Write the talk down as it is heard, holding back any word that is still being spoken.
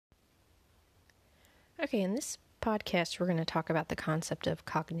Okay, in this podcast, we're going to talk about the concept of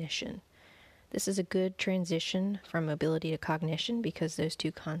cognition. This is a good transition from mobility to cognition because those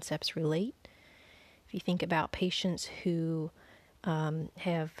two concepts relate. If you think about patients who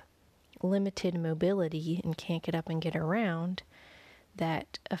have limited mobility and can't get up and get around,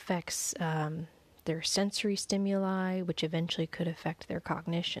 that affects their sensory stimuli, which eventually could affect their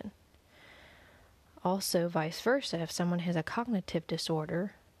cognition. Also, vice versa, if someone has a cognitive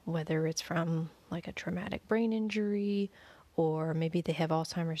disorder, whether it's from like a traumatic brain injury or maybe they have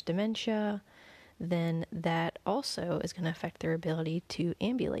Alzheimer's dementia, then that also is going to affect their ability to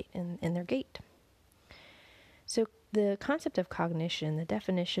ambulate in their gait. So the concept of cognition, the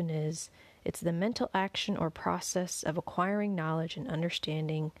definition is it's the mental action or process of acquiring knowledge and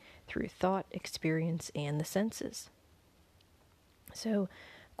understanding through thought, experience, and the senses. So,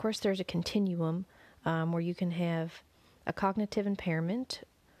 of course, there's a continuum where you can have a cognitive impairment,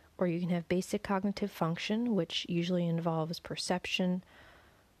 or you can have basic cognitive function, which usually involves perception,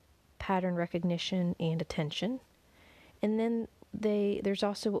 pattern recognition, and attention. And then there's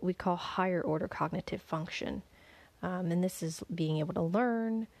also what we call higher order cognitive function. And this is being able to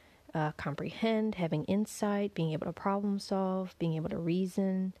learn, comprehend, having insight, being able to problem solve, being able to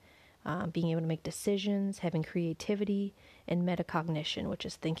reason, being able to make decisions, having creativity, and metacognition, which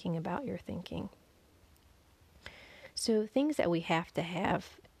is thinking about your thinking. So things that we have to have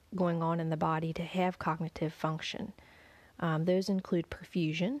going on in the body to have cognitive function, those include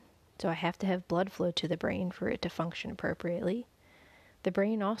perfusion. So I have to have blood flow to the brain for it to function appropriately. The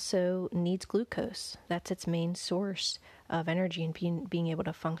brain also needs glucose. That's its main source of energy and being able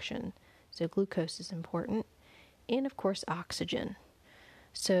to function. So glucose is important. And of course, oxygen.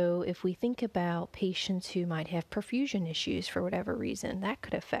 So if we think about patients who might have perfusion issues for whatever reason, that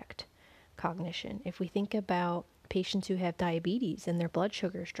could affect cognition. If we think about patients who have diabetes and their blood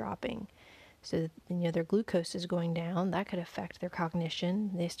sugar is dropping, so their glucose is going down, that could affect their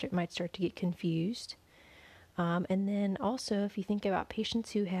cognition. They might start to get confused. And then also, if you think about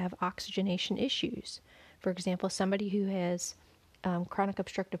patients who have oxygenation issues, for example, somebody who has chronic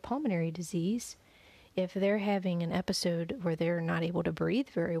obstructive pulmonary disease, if they're having an episode where they're not able to breathe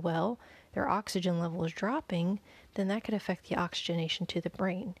very well, their oxygen level is dropping, then that could affect the oxygenation to the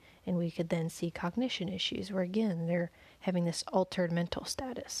brain. And we could then see cognition issues where, again, they're having this altered mental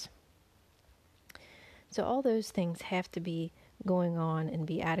status. So all those things have to be going on and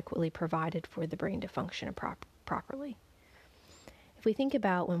be adequately provided for the brain to function properly. If we think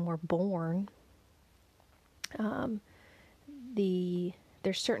about when we're born,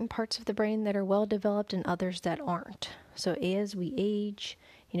 there's certain parts of the brain that are well developed and others that aren't. So as we age,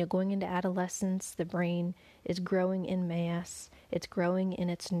 going into adolescence, the brain is growing in mass. It's growing in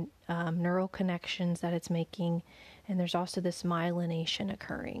its neural connections that it's making, and there's also this myelination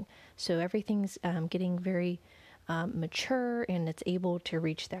occurring. So everything's getting very mature, and it's able to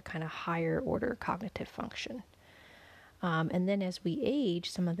reach that kind of higher order cognitive function. And then as we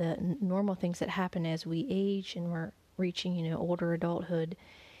age, some of the normal things that happen as we age and we're reaching, older adulthood,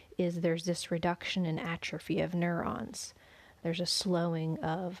 is there's this reduction in atrophy of neurons. There's a slowing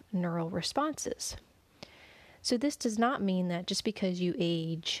of neural responses. So this does not mean that just because you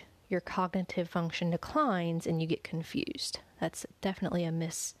age, your cognitive function declines and you get confused. That's definitely a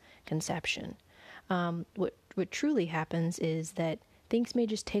misconception. What truly happens is that things may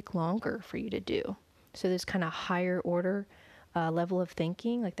just take longer for you to do. So this kind of higher order level of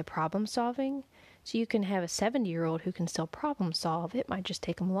thinking, like the problem solving. So you can have a 70-year-old who can still problem solve. It might just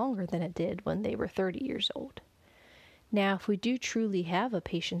take them longer than it did when they were 30 years old. Now, if we do truly have a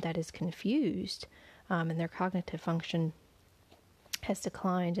patient that is confused and their cognitive function has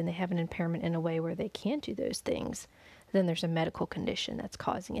declined and they have an impairment in a way where they can't do those things, then there's a medical condition that's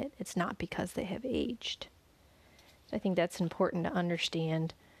causing it. It's not because they have aged. So I think that's important to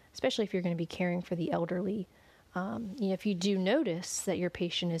understand, especially if you're going to be caring for the elderly. If you do notice that your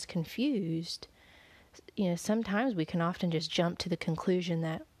patient is confused, sometimes we can often just jump to the conclusion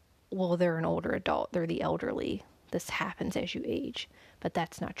that, well, they're an older adult, they're the elderly. This happens as you age, but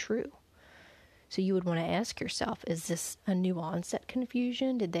that's not true. So you would want to ask yourself, is this a new onset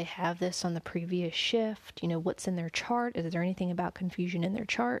confusion? Did they have this on the previous shift? What's in their chart? Is there anything about confusion in their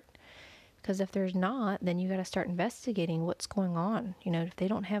chart? Because if there's not, then you got to start investigating what's going on. If they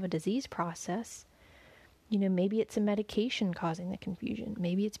don't have a disease process, maybe it's a medication causing the confusion.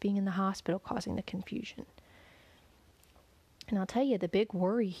 Maybe it's being in the hospital causing the confusion. And I'll tell you, the big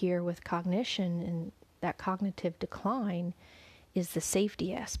worry here with cognition and that cognitive decline is the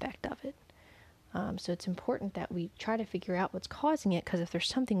safety aspect of it. So it's important that we try to figure out what's causing it, because if there's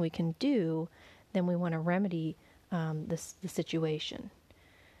something we can do, then we want to remedy the situation.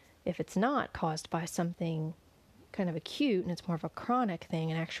 If it's not caused by something kind of acute and it's more of a chronic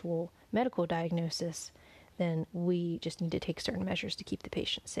thing, an actual medical diagnosis, then we just need to take certain measures to keep the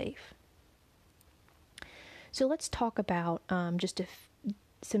patient safe. So let's talk about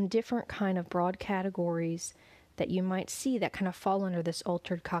some different kind of broad categories that you might see that kind of fall under this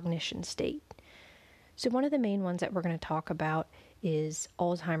altered cognition state. So one of the main ones that we're going to talk about is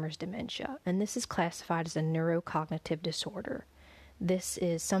Alzheimer's dementia, and this is classified as a neurocognitive disorder. This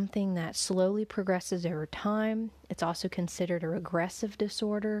is something that slowly progresses over time. It's also considered a regressive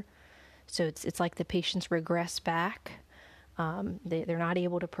disorder. So it's like the patients regress back. They're not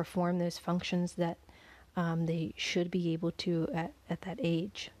able to perform those functions that they should be able to at that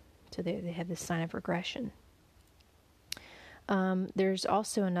age. So they have this sign of regression. There's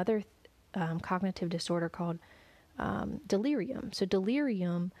also another cognitive disorder called delirium. So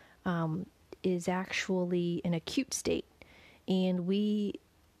delirium is actually an acute state. And we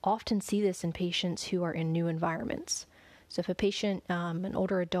often see this in patients who are in new environments. So if a patient, an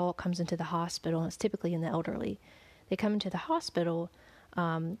older adult, comes into the hospital, and it's typically in the elderly, they come into the hospital,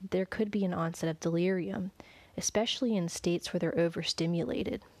 there could be an onset of delirium, especially in states where they're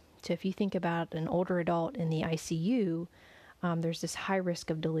overstimulated. So if you think about an older adult in the ICU, there's this high risk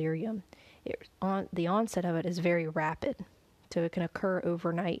of delirium. The onset of it is very rapid, so it can occur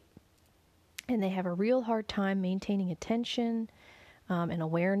overnight. And they have a real hard time maintaining attention and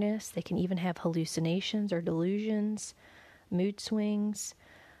awareness. They can even have hallucinations or delusions, mood swings.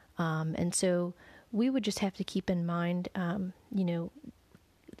 And so we would just have to keep in mind,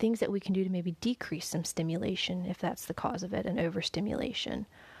 things that we can do to maybe decrease some stimulation if that's the cause of it, an overstimulation.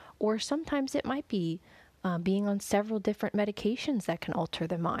 Or sometimes it might be being on several different medications that can alter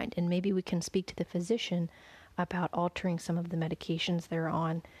the mind. And maybe we can speak to the physician about altering some of the medications they're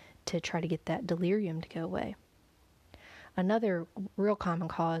on to try to get that delirium to go away. Another real common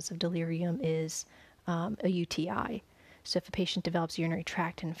cause of delirium is a UTI. So if a patient develops a urinary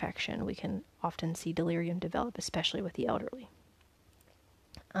tract infection, we can often see delirium develop, especially with the elderly.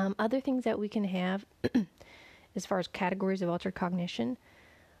 Other things that we can have as far as categories of altered cognition,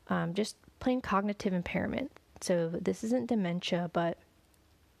 just plain cognitive impairment. So this isn't dementia, but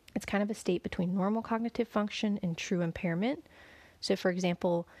it's kind of a state between normal cognitive function and true impairment. So for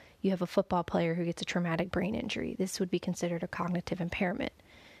example, you have a football player who gets a traumatic brain injury. This would be considered a cognitive impairment.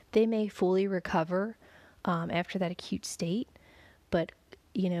 They may fully recover after that acute state, but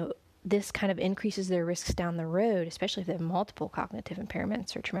this kind of increases their risks down the road, especially if they have multiple cognitive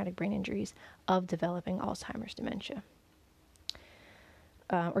impairments or traumatic brain injuries, of developing Alzheimer's dementia.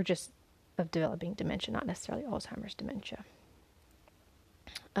 Or just of developing dementia, not necessarily Alzheimer's dementia.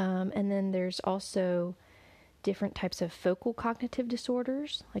 And then there's also different types of focal cognitive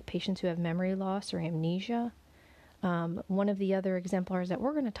disorders, like patients who have memory loss or amnesia. One of the other exemplars that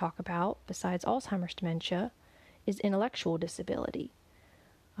we're going to talk about, besides Alzheimer's dementia, is intellectual disability.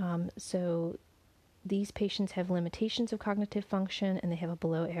 So these patients have limitations of cognitive function and they have a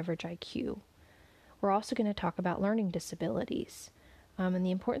below average IQ. We're also going to talk about learning disabilities. And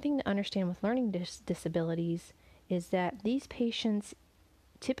the important thing to understand with learning disabilities is that these patients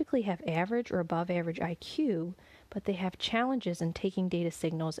typically have average or above average IQ, but they have challenges in taking data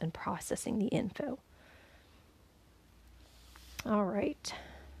signals and processing the info. All right.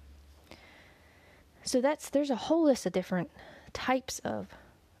 So there's a whole list of different types of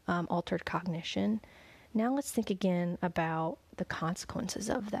altered cognition. Now let's think again about the consequences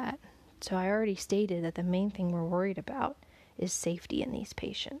of that. So I already stated that the main thing we're worried about is safety in these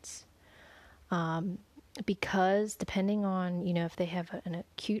patients. Because depending on, if they have an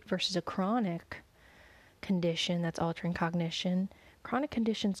acute versus a chronic condition that's altering cognition, chronic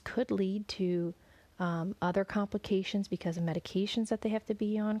conditions could lead to other complications because of medications that they have to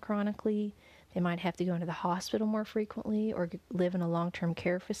be on chronically. They might have to go into the hospital more frequently or live in a long-term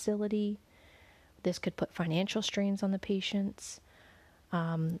care facility. This could put financial strains on the patients.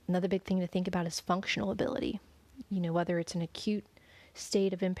 Another big thing to think about is functional ability. Whether it's an acute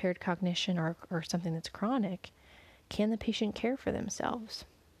state of impaired cognition or something that's chronic, can the patient care for themselves?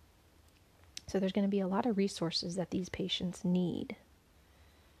 So there's going to be a lot of resources that these patients need.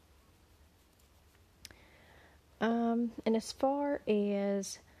 And as far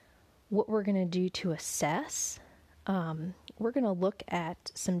as what we're going to do to assess, we're going to look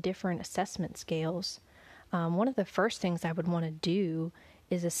at some different assessment scales. One of the first things I would want to do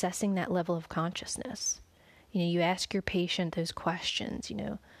is assessing that level of consciousness. You ask your patient those questions,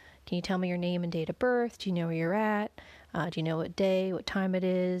 can you tell me your name and date of birth? Do you know where you're at? Do you know what day, what time it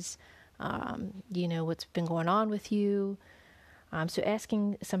is? Do you know what's been going on with you? So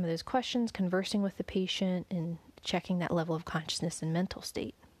asking some of those questions, conversing with the patient, and checking that level of consciousness and mental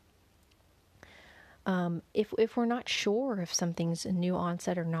state. If we're not sure if something's a new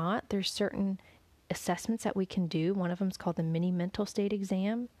onset or not, there's certain assessments that we can do. One of them is called the mini mental state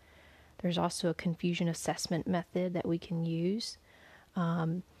exam. There's also a confusion assessment method that we can use.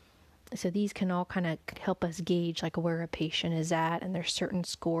 So these can all kind of help us gauge like where a patient is at, and there's certain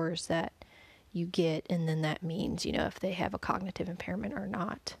scores that you get, and then that means, if they have a cognitive impairment or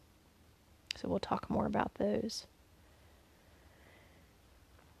not. So we'll talk more about those.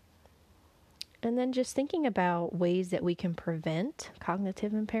 And then just thinking about ways that we can prevent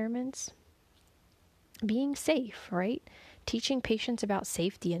cognitive impairments. Being safe, right? Teaching patients about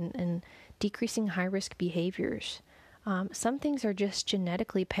safety and decreasing high-risk behaviors. Some things are just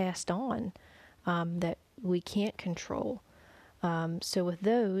genetically passed on that we can't control. So with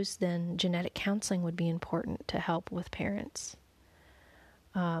those, then genetic counseling would be important to help with parents.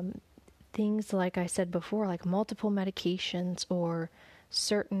 Things like I said before, like multiple medications or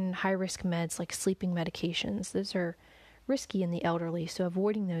certain high-risk meds like sleeping medications, those are risky in the elderly, so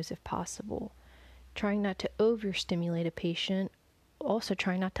avoiding those if possible. Trying not to overstimulate a patient, also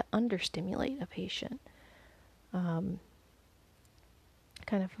trying not to understimulate a patient. Kind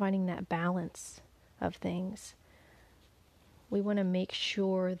of finding that balance of things. We want to make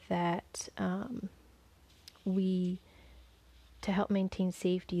sure that to help maintain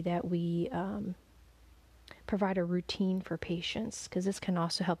safety, that we provide a routine for patients, because this can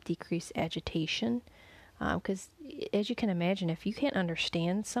also help decrease agitation. Because as you can imagine, if you can't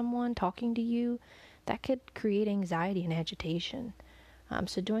understand someone talking to you, that could create anxiety and agitation.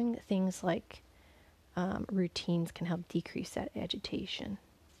 So doing things like routines can help decrease that agitation.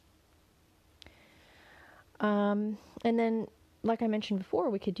 And then, like I mentioned before,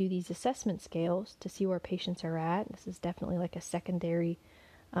 we could do these assessment scales to see where patients are at. This is definitely like a secondary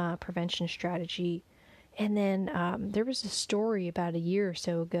prevention strategy. And then there was a story about a year or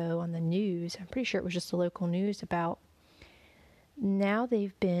so ago on the news, I'm pretty sure it was just the local news, about now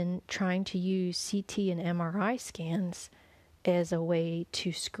they've been trying to use CT and MRI scans as a way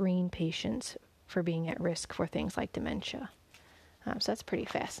to screen patients for being at risk for things like dementia. So that's pretty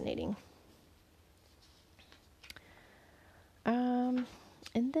fascinating.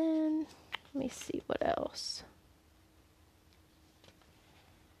 And then, let me see what else.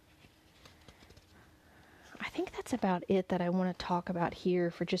 I think that's about it that I want to talk about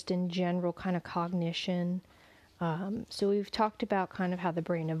here for just in general kind of cognition. So we've talked about kind of how the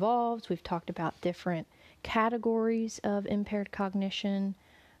brain evolves. We've talked about different categories of impaired cognition.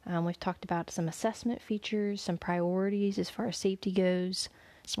 We've talked about some assessment features, some priorities as far as safety goes,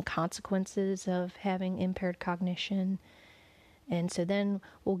 some consequences of having impaired cognition. And so then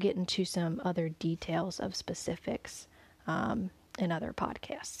we'll get into some other details of specifics in other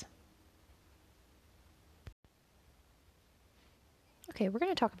podcasts. Okay, we're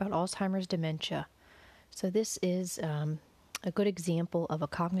going to talk about Alzheimer's dementia. So this is a good example of a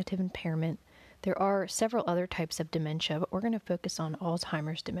cognitive impairment. There are several other types of dementia, but we're going to focus on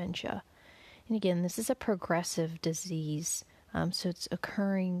Alzheimer's dementia. And again, this is a progressive disease, so it's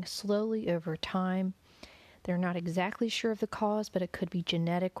occurring slowly over time. They're not exactly sure of the cause, but it could be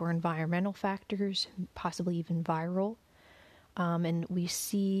genetic or environmental factors, possibly even viral. And we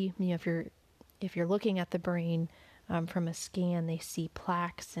see, if you're looking at the brain from a scan, they see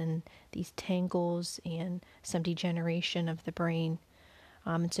plaques and these tangles and some degeneration of the brain.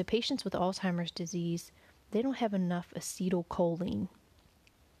 And so patients with Alzheimer's disease, they don't have enough acetylcholine.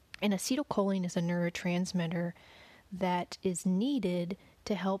 And acetylcholine is a neurotransmitter that is needed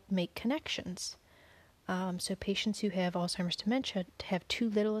to help make connections. So patients who have Alzheimer's dementia have too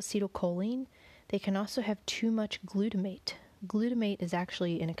little acetylcholine. They can also have too much glutamate. Glutamate is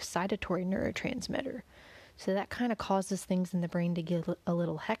actually an excitatory neurotransmitter. So that kind of causes things in the brain to get a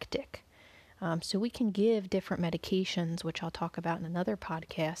little hectic. So we can give different medications, which I'll talk about in another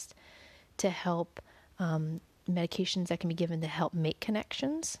podcast, to help, medications that can be given to help make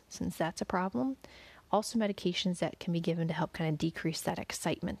connections, since that's a problem. Also medications that can be given to help kind of decrease that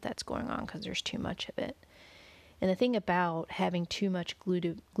excitement that's going on because there's too much of it. And the thing about having too much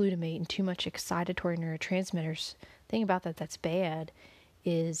glutamate and too much excitatory neurotransmitters, the thing about that's bad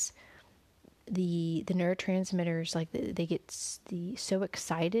is the neurotransmitters, like they get so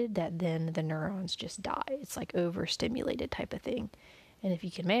excited that then the neurons just die. It's like overstimulated type of thing. And if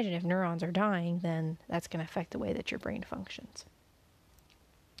you can imagine, if neurons are dying, then that's going to affect the way that your brain functions.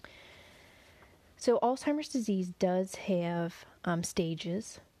 So Alzheimer's disease does have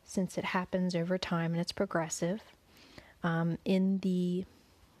stages, since it happens over time and it's progressive. There's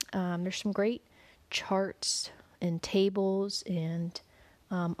some great charts and tables and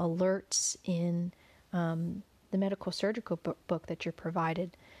alerts in the medical surgical book that you're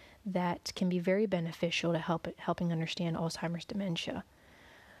provided that can be very beneficial to helping understand Alzheimer's dementia.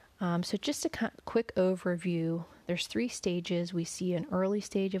 So just a quick overview, there's 3 stages. We see an early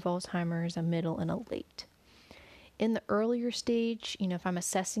stage of Alzheimer's, a middle, and a late. In the earlier stage, if I'm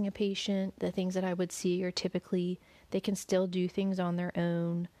assessing a patient, the things that I would see are typically they can still do things on their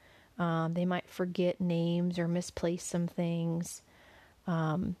own. They might forget names or misplace some things.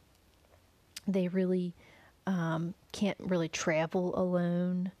 They really can't really travel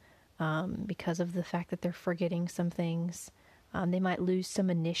alone because of the fact that they're forgetting some things. They might lose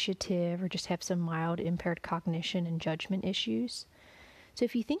some initiative or just have some mild impaired cognition and judgment issues. So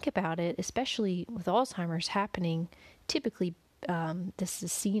if you think about it, especially with Alzheimer's happening, typically this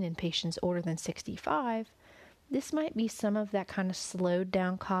is seen in patients older than 65, this might be some of that kind of slowed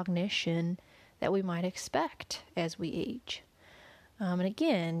down cognition that we might expect as we age. And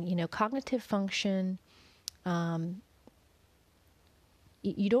again, cognitive function,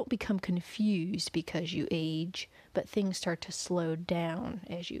 you don't become confused because you age, but things start to slow down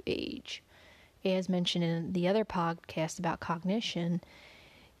as you age. As mentioned in the other podcast about cognition,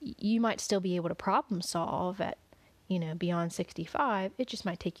 you might still be able to problem solve at, beyond 65. It just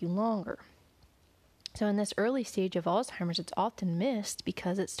might take you longer. So in this early stage of Alzheimer's, it's often missed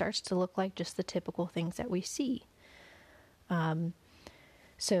because it starts to look like just the typical things that we see.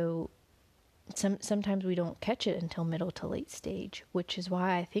 So sometimes we don't catch it until middle to late stage, which is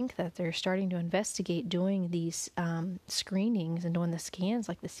why I think that they're starting to investigate doing these screenings and doing the scans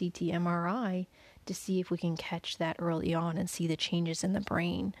like the CT, MRI to see if we can catch that early on and see the changes in the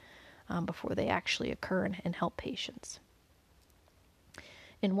brain before they actually occur and help patients.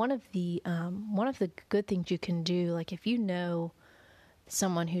 And one of the good things you can do, like if you know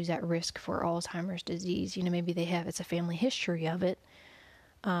someone who's at risk for Alzheimer's disease, maybe it's a family history of it.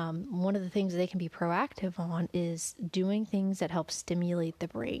 One of the things they can be proactive on is doing things that help stimulate the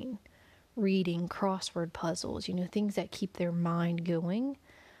brain, reading, crossword puzzles, things that keep their mind going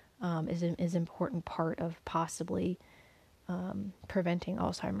is an important part of possibly preventing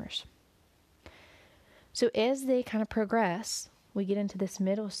Alzheimer's. So as they kind of progress, we get into this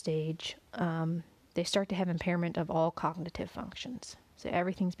middle stage, they start to have impairment of all cognitive functions. So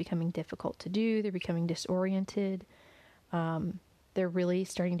everything's becoming difficult to do. They're becoming disoriented. They're really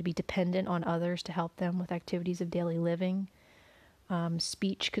starting to be dependent on others to help them with activities of daily living.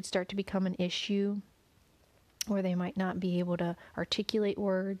 Speech could start to become an issue where they might not be able to articulate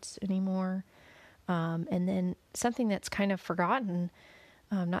words anymore. And then something that's kind of forgotten,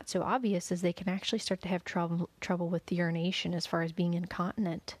 not so obvious, is they can actually start to have trouble with urination as far as being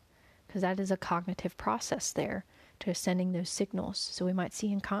incontinent, because that is a cognitive process there to sending those signals. So we might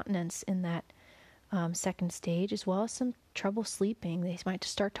see incontinence in that second stage, as well as some trouble sleeping. They might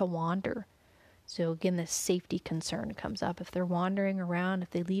start to wander. So again, this safety concern comes up. If they're wandering around, if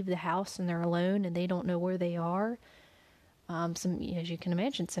they leave the house and they're alone and they don't know where they are, as you can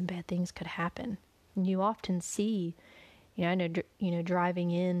imagine, some bad things could happen. And you often see, I know,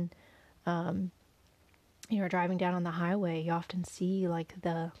 driving in, driving down on the highway, you often see like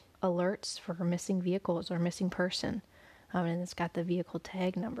the alerts for missing vehicles or missing person, and it's got the vehicle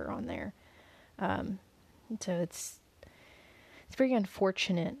tag number on there. So it's very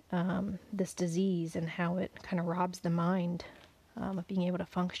unfortunate, this disease and how it kind of robs the mind of being able to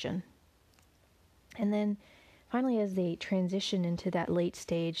function. And then finally, as they transition into that late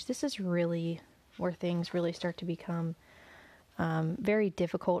stage, this is really where things really start to become very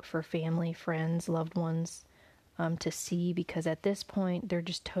difficult for family, friends, loved ones to see, because at this point, they're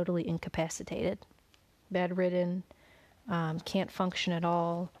just totally incapacitated, bedridden, can't function at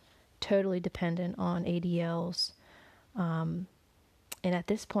all, totally dependent on ADLs. And at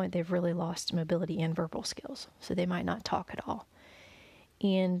this point, they've really lost mobility and verbal skills, so they might not talk at all.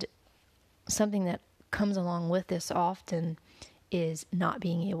 And something that comes along with this often is not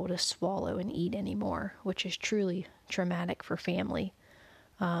being able to swallow and eat anymore, which is truly traumatic for family,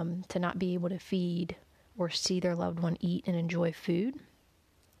 to not be able to feed or see their loved one eat and enjoy food.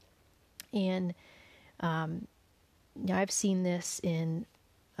 And I've seen this in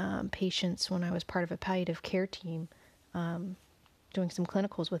patients when I was part of a palliative care team, doing some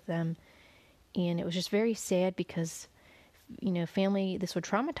clinicals with them. And it was just very sad because, family, this would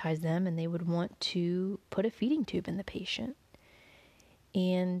traumatize them and they would want to put a feeding tube in the patient.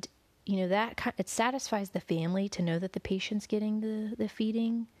 And, it satisfies the family to know that the patient's getting the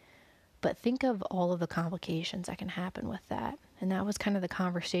feeding, but think of all of the complications that can happen with that. And that was kind of the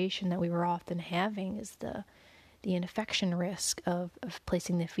conversation that we were often having, is the infection risk of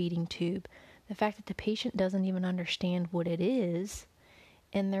placing the feeding tube. The fact that the patient doesn't even understand what it is,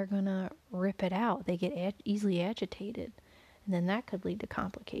 and they're going to rip it out. They get easily agitated. then that could lead to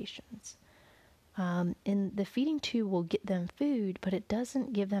complications. And the feeding tube will get them food, but it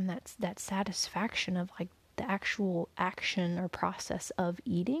doesn't give them that satisfaction of like the actual action or process of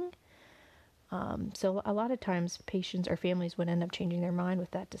eating. So a lot of times patients or families would end up changing their mind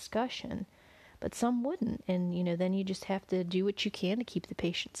with that discussion, but some wouldn't. And, then you just have to do what you can to keep the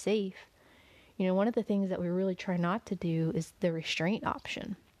patient safe. One of the things that we really try not to do is the restraint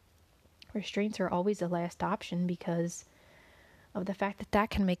option. Restraints are always the last option because of the fact that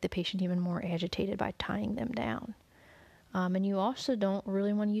can make the patient even more agitated by tying them down. And you also don't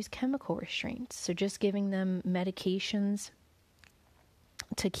really want to use chemical restraints. So just giving them medications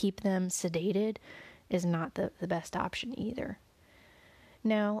to keep them sedated is not the best option either.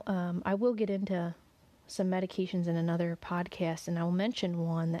 Now, I will get into some medications in another podcast, and I will mention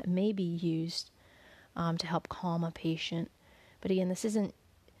one that may be used to help calm a patient. But again, this isn't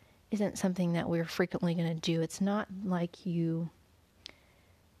something that we're frequently going to do. It's not like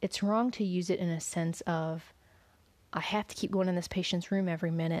it's wrong to use it in a sense of, I have to keep going in this patient's room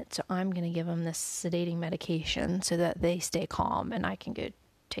every minute, so I'm going to give them this sedating medication so that they stay calm and I can go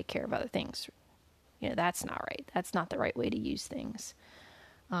take care of other things. That's not right. That's not the right way to use things.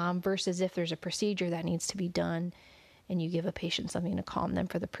 Versus if there's a procedure that needs to be done and you give a patient something to calm them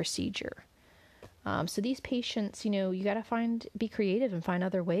for the procedure. So these patients, you got to be creative and find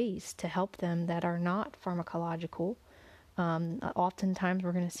other ways to help them that are not pharmacological. Oftentimes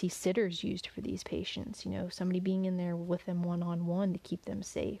we're going to see sitters used for these patients, somebody being in there with them one-on-one to keep them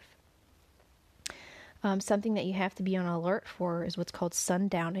safe. Something that you have to be on alert for is what's called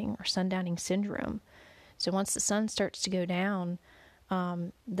sundowning or sundowning syndrome. So once the sun starts to go down,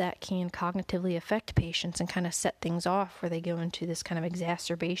 that can cognitively affect patients and kind of set things off where they go into this kind of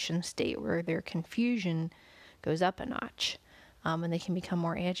exacerbation state where their confusion goes up a notch, and they can become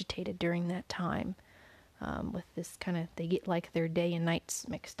more agitated during that time. With this they get like their day and nights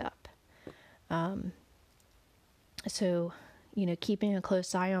mixed up. So, keeping a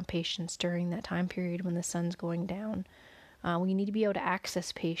close eye on patients during that time period when the sun's going down. We need to be able to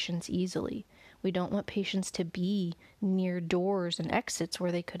access patients easily. We don't want patients to be near doors and exits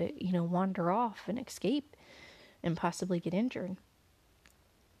where they could, wander off and escape and possibly get injured.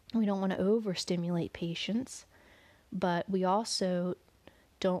 We don't want to overstimulate patients, but we also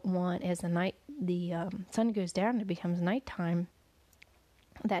don't want, as the sun goes down and it becomes nighttime,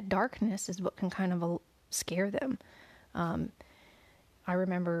 that darkness is what can kind of scare them. I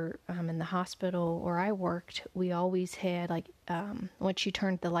remember in the hospital where I worked, we always had once you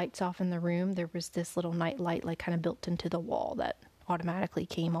turned the lights off in the room, there was this little night light kind of built into the wall that automatically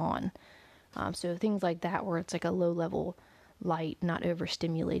came on. So things like that where it's like a low level light, not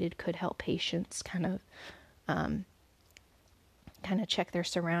overstimulated, could help patients kind of check their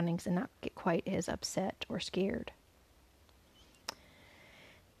surroundings and not get quite as upset or scared.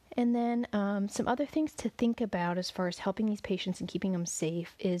 And then some other things to think about as far as helping these patients and keeping them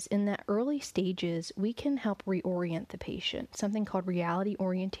safe is in the early stages, we can help reorient the patient, something called reality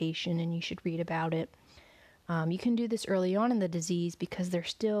orientation, and you should read about it. You can do this early on in the disease because they're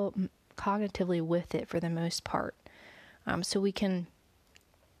still cognitively with it for the most part. So we can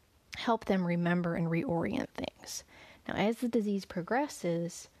help them remember and reorient things. Now, as the disease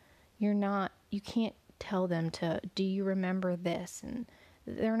progresses, you can't tell them do you remember this? And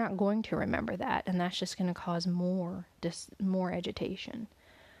they're not going to remember that, and that's just going to cause more agitation.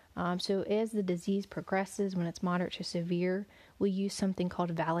 So as the disease progresses, when it's moderate to severe, we use something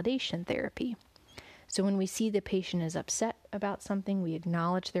called validation therapy. So when we see the patient is upset about something, we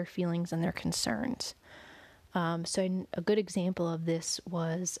acknowledge their feelings and their concerns. So a good example of this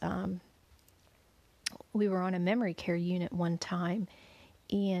was we were on a memory care unit one time,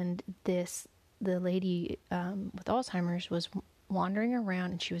 and the lady with Alzheimer's was wandering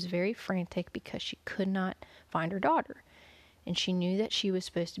around, and she was very frantic because she could not find her daughter. And she knew that she was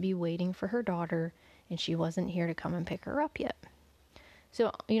supposed to be waiting for her daughter, and she wasn't here to come and pick her up yet.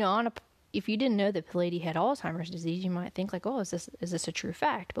 So, if you didn't know that the lady had Alzheimer's disease, you might think is this a true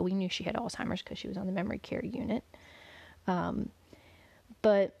fact? But we knew she had Alzheimer's because she was on the memory care unit.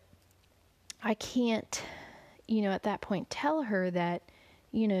 But I can't, at that point tell her that,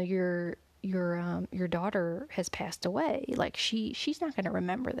 your daughter has passed away. Like she's not going to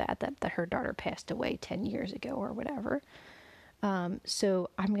remember that her daughter passed away 10 years ago or whatever. So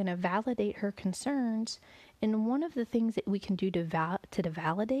I'm going to validate her concerns. And one of the things that we can do to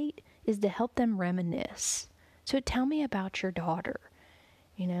validate is to help them reminisce. So tell me about your daughter.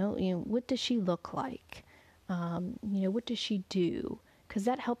 What does she look like? What does she do? Because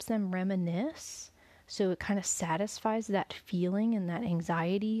that helps them reminisce. So it kind of satisfies that feeling and that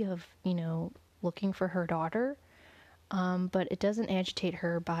anxiety of, looking for her daughter. but it doesn't agitate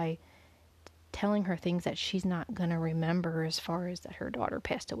her by telling her things that she's not going to remember, as far as that her daughter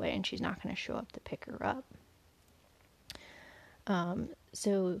passed away and she's not going to show up to pick her up.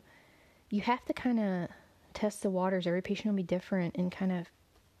 So you have to kind of test the waters. Every patient will be different, and kind of,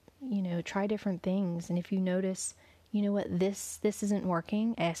 try different things. And if you notice, this isn't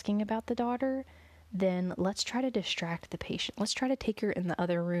working, asking about the daughter, then let's try to distract the patient. Let's try to take her in the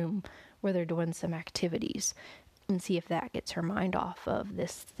other room where they're doing some activities and see if that gets her mind off of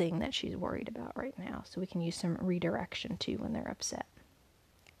this thing that she's worried about right now. So we can use some redirection too when they're upset.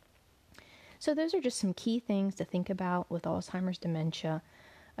 So those are just some key things to think about with Alzheimer's dementia.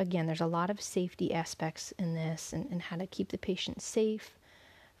 Again, there's a lot of safety aspects in this, and how to keep the patient safe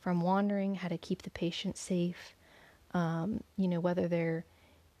from wandering, how to keep the patient safe, whether they're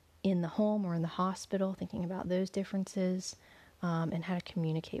in the home or in the hospital, thinking about those differences, and how to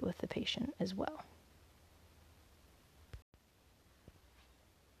communicate with the patient as well.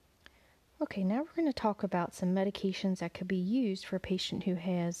 Okay, now we're going to talk about some medications that could be used for a patient who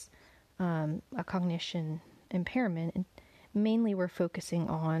has a cognition impairment, and mainly we're focusing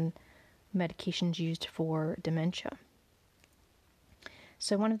on medications used for dementia.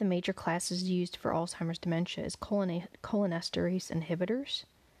 So one of the major classes used for Alzheimer's dementia is cholinesterase inhibitors.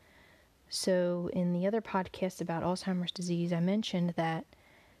 So in the other podcast about Alzheimer's disease, I mentioned that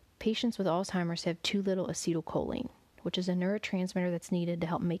patients with Alzheimer's have too little acetylcholine, which is a neurotransmitter that's needed to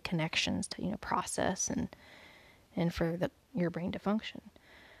help make connections to, process and for your brain to function.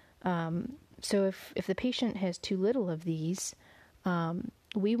 So if the patient has too little of these,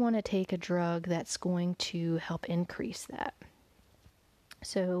 we want to take a drug that's going to help increase that.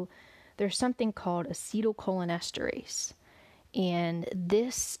 So there's something called acetylcholinesterase, and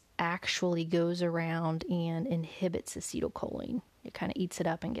this actually goes around and inhibits acetylcholine. It kind of eats it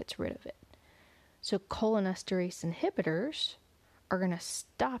up and gets rid of it. So cholinesterase inhibitors are going to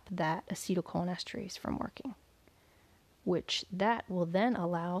stop that acetylcholinesterase from working, which that will then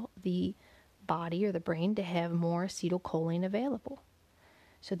allow the body or the brain to have more acetylcholine available.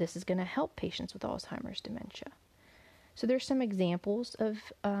 So this is going to help patients with Alzheimer's dementia. So there's some examples of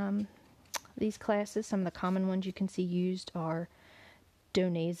these classes. Some of the common ones you can see used are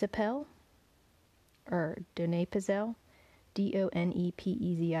donepezil, or donepezil,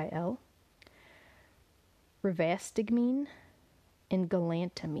 Donepezil, rivastigmine, and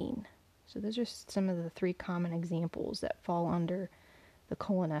galantamine. So those are some of the three common examples that fall under the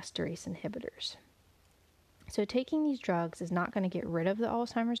cholinesterase inhibitors. So taking these drugs is not going to get rid of the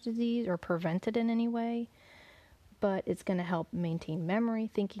Alzheimer's disease or prevent it in any way, but it's going to help maintain memory,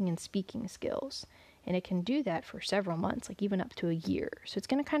 thinking, and speaking skills. And it can do that for several months, like even up to a year. So it's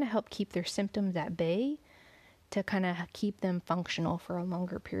going to kind of help keep their symptoms at bay to kind of keep them functional for a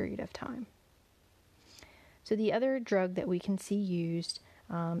longer period of time. So the other drug that we can see used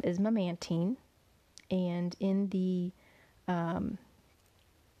is memantine. And in the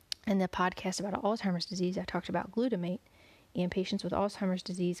podcast about Alzheimer's disease, I talked about glutamate. And patients with Alzheimer's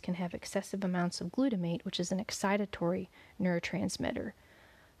disease can have excessive amounts of glutamate, which is an excitatory neurotransmitter.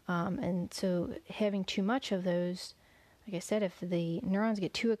 And so having too much of those, like I said, if the neurons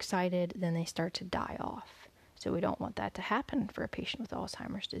get too excited, then they start to die off. So we don't want that to happen for a patient with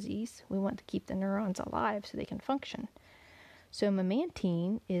Alzheimer's disease. We want to keep the neurons alive so they can function. So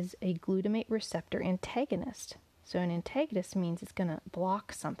memantine is a glutamate receptor antagonist. So an antagonist means it's going to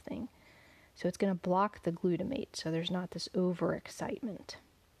block something. So it's going to block the glutamate, so there's not this overexcitement.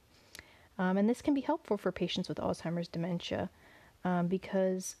 And this can be helpful for patients with Alzheimer's dementia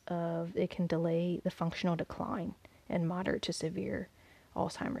because it can delay the functional decline in moderate to severe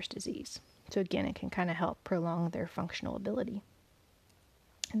Alzheimer's disease. So again, it can kind of help prolong their functional ability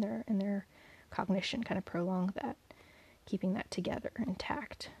and their cognition, kind of prolong that, keeping that together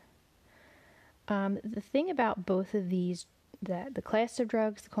intact. The thing about both of these, that the class of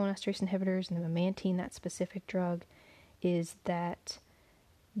drugs, the cholinesterase inhibitors and the memantine, that specific drug, is that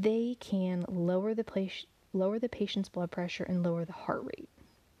they can lower the patient's blood pressure and lower the heart rate.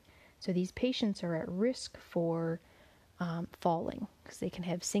 So these patients are at risk for falling, because they can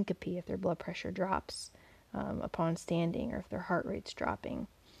have syncope if their blood pressure drops upon standing, or if their heart rate's dropping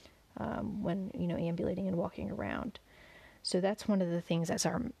when ambulating and walking around. So that's one of the things that's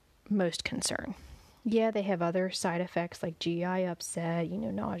our most concern. Yeah, they have other side effects like GI upset,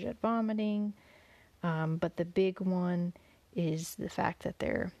 nausea, vomiting, but the big one is the fact that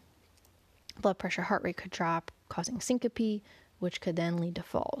their blood pressure, heart rate could drop, causing syncope, which could then lead to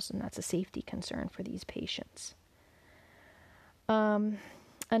falls, and that's a safety concern for these patients.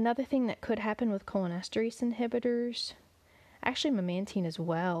 Another thing that could happen with cholinesterase inhibitors, actually memantine as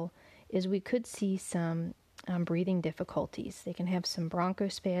well, is we could see some breathing difficulties. They can have some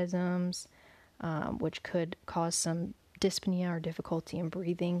bronchospasms, which could cause some dyspnea or difficulty in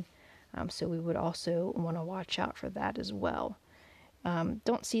breathing. So we would also want to watch out for that as well.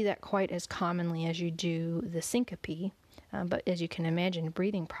 Don't see that quite as commonly as you do the syncope, but as you can imagine,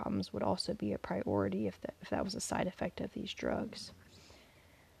 breathing problems would also be a priority if that was a side effect of these drugs.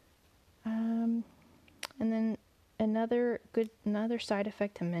 And then another side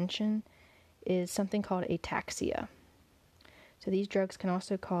effect to mention is something called ataxia. So these drugs can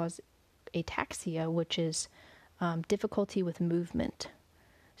also cause ataxia, which is difficulty with movement.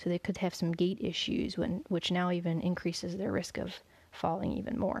 So they could have some gait issues, which now even increases their risk of falling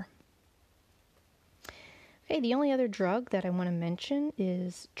even more. Okay, the only other drug that I want to mention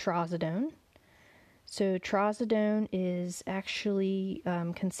is trazodone. So trazodone is actually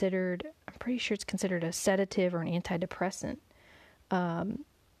considered, I'm pretty sure it's considered a sedative or an antidepressant.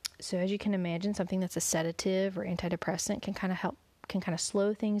 So as you can imagine, something that's a sedative or antidepressant can kind of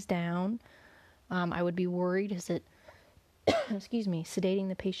slow things down. I would be worried, is it, sedating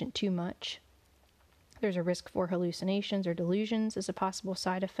the patient too much? There's a risk for hallucinations or delusions as a possible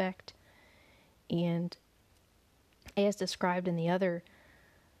side effect. And as described in the other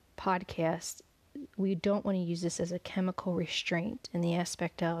podcast, we don't want to use this as a chemical restraint in the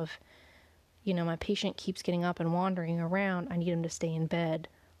aspect of, my patient keeps getting up and wandering around. I need him to stay in bed.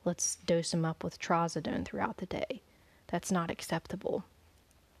 Let's dose him up with trazodone throughout the day. That's not acceptable.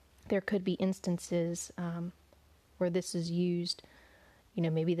 There could be instances where this is used.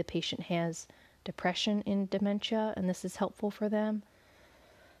 Maybe the patient has depression in dementia, and this is helpful for them.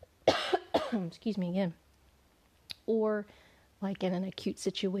 Excuse me again. Or like in an acute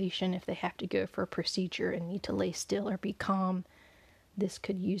situation, if they have to go for a procedure and need to lay still or be calm, this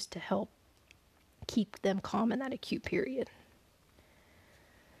could use to help keep them calm in that acute period.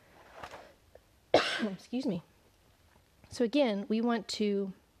 Excuse me. So again, we want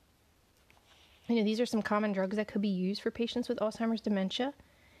to, these are some common drugs that could be used for patients with Alzheimer's dementia.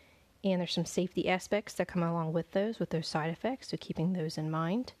 And there's some safety aspects that come along with those side effects, so keeping those in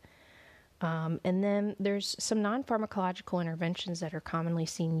mind. And then there's some non-pharmacological interventions that are commonly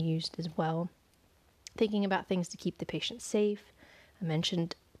seen used as well. Thinking about things to keep the patient safe. I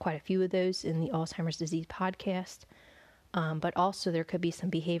mentioned quite a few of those in the Alzheimer's disease podcast. But also there could be some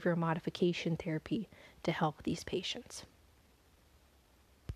behavioral modification therapy to help these patients.